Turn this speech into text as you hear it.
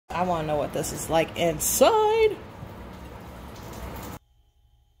I want to know what this is like inside.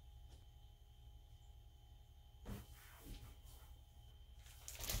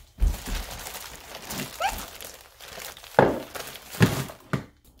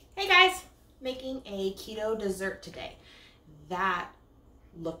 Hey guys, making a keto dessert today. That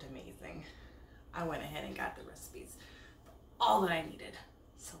looked amazing. I went ahead and got the recipes, all that I needed.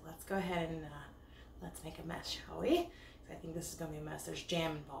 So let's go ahead and let's make a mess, shall we? I think this is going to be a mess. There's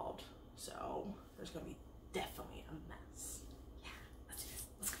jam involved, so there's going to be definitely a mess. Yeah, let's do this.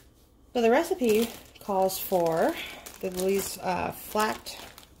 Let's go. So the recipe calls for the Lillys flat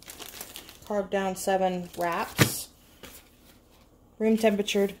carb down 7 wraps, room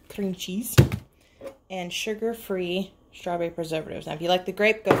temperatured cream cheese, and sugar-free strawberry preservatives. Now, if you like the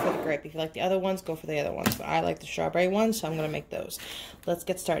grape, go for the grape. If you like the other ones, go for the other ones. But I like the strawberry ones, so I'm going to make those. Let's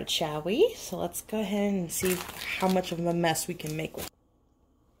get started, shall we? So let's go ahead and see how much of a mess we can make with it.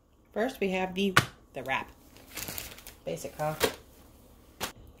 First, we have the wrap. Basic, huh?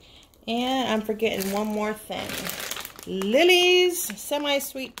 And I'm forgetting one more thing. Lillys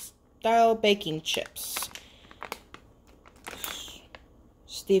semi-sweet style baking chips.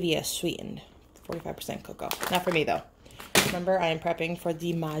 Stevia sweetened. 45% cocoa. Not for me, though. Remember, I am prepping for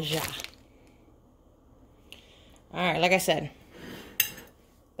the maja. Alright, like I said,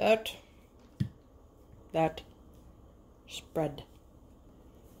 that spread.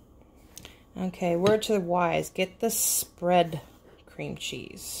 Okay, word to the wise, get the spread cream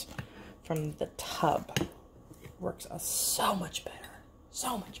cheese from the tub. Works out so much better.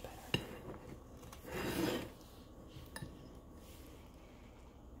 So much better.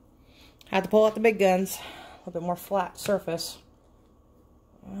 Had to pull out the big guns. A little bit more flat surface.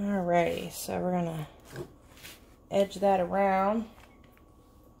 Alrighty, so we're gonna edge that around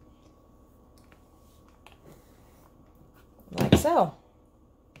like so.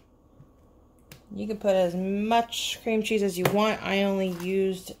 You can put as much cream cheese as you want. I only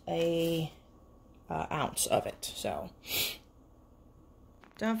used a ounce of it, so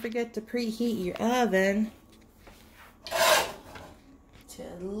don't forget to preheat your oven to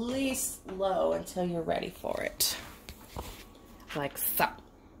at least low until you're ready for it. Like so.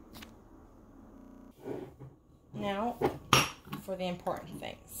 Now, for the important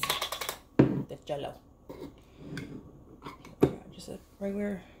things. The jello. Just a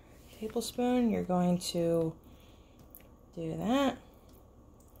regular tablespoon. You're going to do that.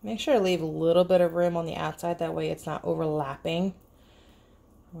 Make sure to leave a little bit of room on the outside. That way it's not overlapping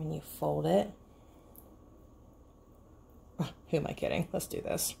when you fold it. Who am I kidding? Let's do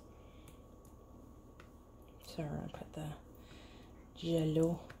this. So we're going to put the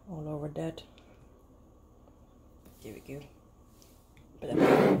jello all over that. There we go. But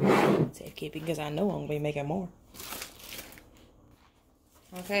that's safekeeping because I know I'm going to be making more.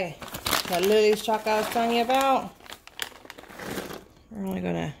 Okay. That Lillys chalk I was telling you about. We're only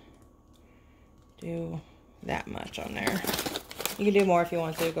going to do that much on there. You can do more if you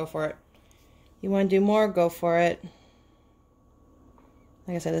want to. Go for it. You want to do more? Go for it.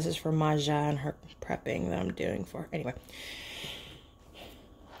 Like I said, this is for Maja and her prepping that I'm doing for. Anyway.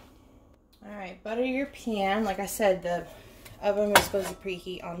 Alright, butter your pan. Like I said, the oven is supposed to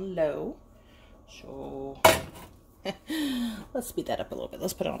preheat on low. So, let's speed that up a little bit.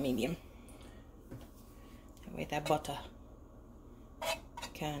 Let's put it on medium. That way that butter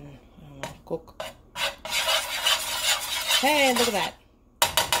can, I don't know, cook. Hey, look at that.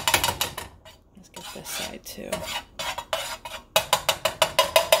 Let's get this side too.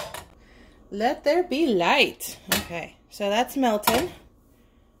 Let there be light. Okay, so that's melted.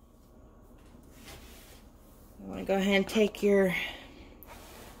 You want to go ahead and take your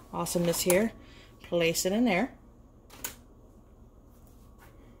awesomeness here, place it in there.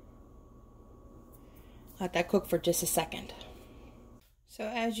 Let that cook for just a second. So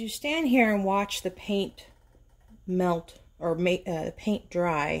as you stand here and watch the paint melt, or the paint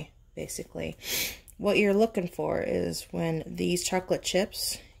dry, basically, what you're looking for is when these chocolate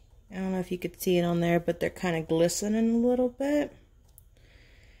chips, I don't know if you could see it on there, but they're kind of glistening a little bit.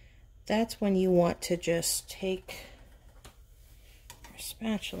 That's when you want to just take your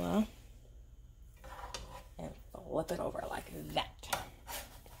spatula and flip it over like that.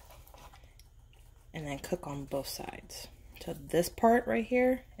 And then cook on both sides. So this part right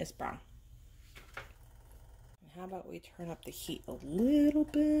here is brown. And how about we turn up the heat a little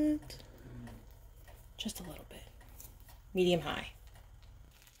bit? Just a little bit. Medium high.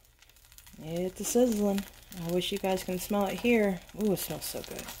 It's a sizzling. I wish you guys can smell it here. Ooh, it smells so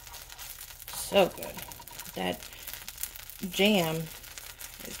good. So good. That jam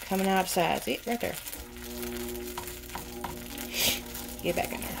is coming outside. See, right there. Get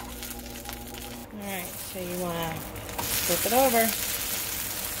back in there. Alright, so you want to flip it over.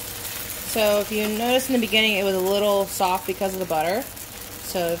 So if you notice in the beginning it was a little soft because of the butter.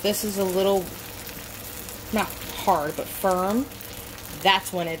 So if this is a little, not hard, but firm,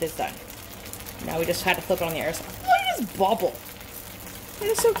 that's when it is done. Now we just had to flip it on the other side. Look at this bubble. It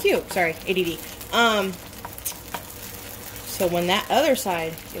is so cute. Sorry, ADD. So when that other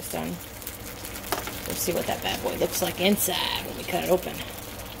side gets done, we'll see what that bad boy looks like inside when we cut it open.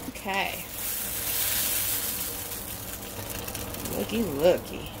 Okay. Looky,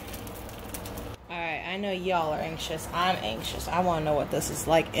 looky. Alright, I know y'all are anxious. I'm anxious. I want to know what this is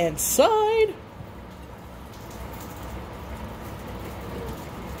like inside.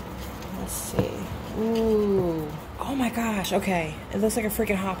 Let's see. Ooh. Oh my gosh. Okay. It looks like a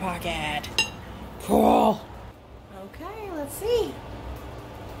freaking Hot Pocket. Cool. Okay, let's see.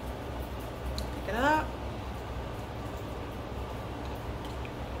 Pick it up.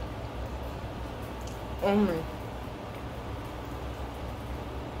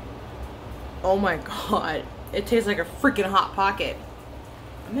 Oh my god. It tastes like a freaking Hot Pocket.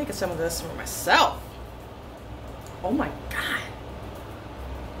 I'm making some of this for myself. Oh my god.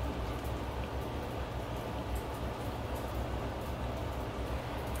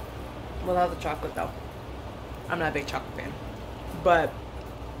 Without the chocolate though. I'm not a big chocolate fan. But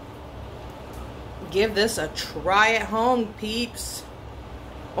give this a try at home, peeps.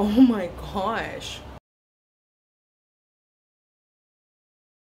 Oh my gosh.